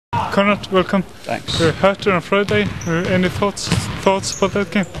Konrad, welcome. Thanks. Hetti on Friday. Any thoughts about that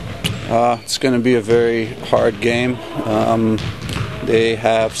game? It's going to be a very hard game. They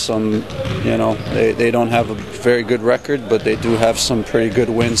have some, they don't have a very good record, but they do have some pretty good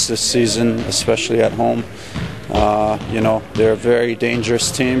wins this season, especially at home. They're a very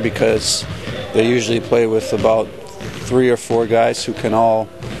dangerous team because they usually play with about 3 or 4 guys who can all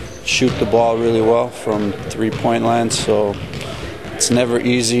shoot the ball really well from three-point land. So it's never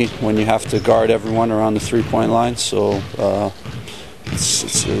easy when you have to guard everyone around the three-point line. So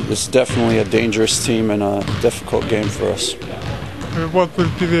it's definitely a dangerous team and a difficult game for us. What will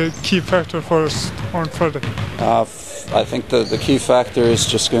be the key factor for us on Friday? I think the key factor is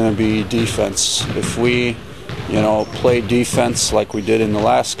just going to be defense. If we, play defense like we did in the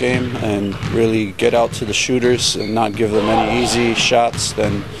last game and really get out to the shooters and not give them any easy shots,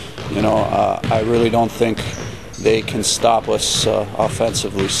 then I really don't think they can stop us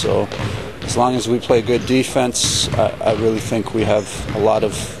offensively. So as long as we play good defense, I really think we have a lot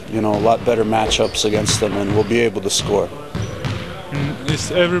better matchups against them, and we'll be able to score.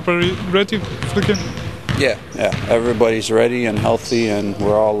 Is everybody ready for the game? Yeah, everybody's ready and healthy, and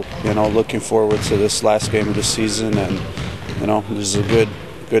we're all, looking forward to this last game of the season. And there's a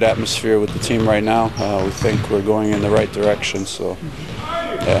good atmosphere with the team right now. We think we're going in the right direction, so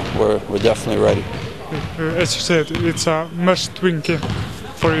yeah, we're definitely ready. As you said, it's a must-win game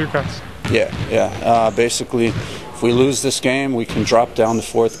for you guys. Yeah. Basically, if we lose this game, we can drop down to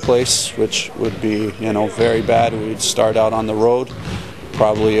 4th place, which would be, very bad. We'd start out on the road,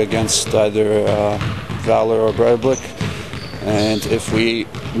 probably against either Valor or Breidablik. And if we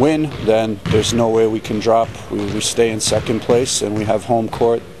win, then there's no way we can drop. We stay in 2nd place, and we have home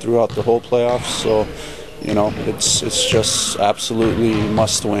court throughout the whole playoffs. So, it's just absolutely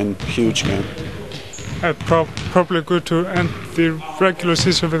must-win, huge game. Probably good to end the regular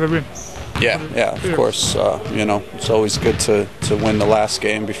season with a win. Yeah, of course. It's always good to win the last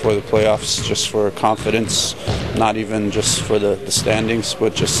game before the playoffs, just for confidence, not even just for the standings,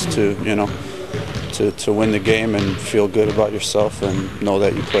 but just to win the game and feel good about yourself and know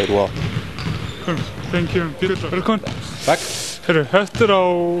that you played well. Thank you. Velkommen. Takk. Hetti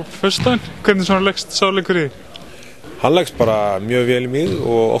á föstudaginn. Hvernig svona leggst sá leikur í? Hann leggst bara mjög vel í mig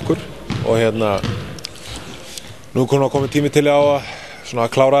og okkur, og nú komið tími til að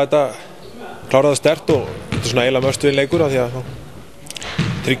klára það sterkt, og þetta svona eiginlega must-win leikur, af því að þá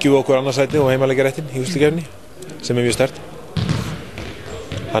tryggjum við okkur annarsæti og heimaleikjaréttinn í úrslitakeppninni, sem mjög sterkt.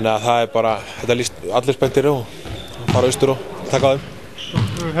 Þannig að það bara, þetta líst allir spenntir og fara austur og taka á þeim.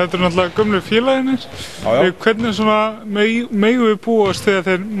 Þetta náttúrulega gömlu félagarnir. Já. Hvernig megum við búast þegar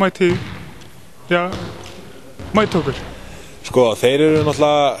þeir mæti okkur? Sko, þeir eru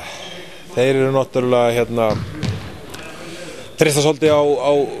náttúrulega treysta svolítið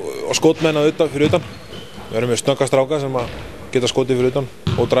á skotmenn fyrir utan. Við erum með snögga stráka sem geta skotið fyrir utan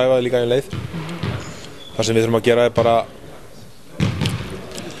og dræfaði líka í leið. Það sem við þurfum að gera er bara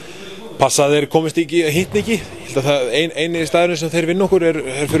passa að þeir komist ekki, hitni ekki. Ég held að eini staðurinn sem þeir vinna okkur er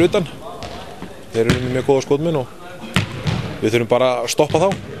fyrir utan. Þeir eru mjög góða skotmenn og við þurfum bara að stoppa þá.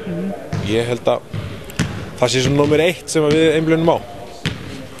 Ég held að það sé svona númer 1 sem við einblínum á.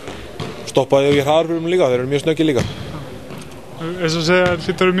 Stoppa þau í hraðarförum líka, þeir eru mjög snöggir líka. Eins og segja,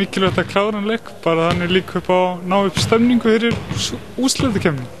 þetta eru mikilvægt að klára hann leik, bara þannig líka upp á ná upp stemningu fyrir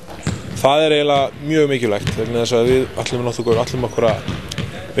úrslitakeppni. Það er eiginlega mjög mikilvægt, vegna þess að við ætlum okkur að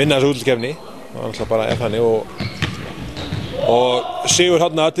vinna þessu úrslitakeppni. Það bara er þannig, og sigur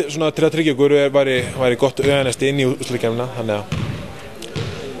þarna svona til að tryggja okkur væri gott auðvænesti inn í úrslitakeppnina, þannig að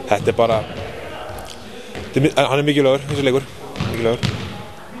þetta er bara, hann er mikilvægur, þessi leikur, mikilvægur.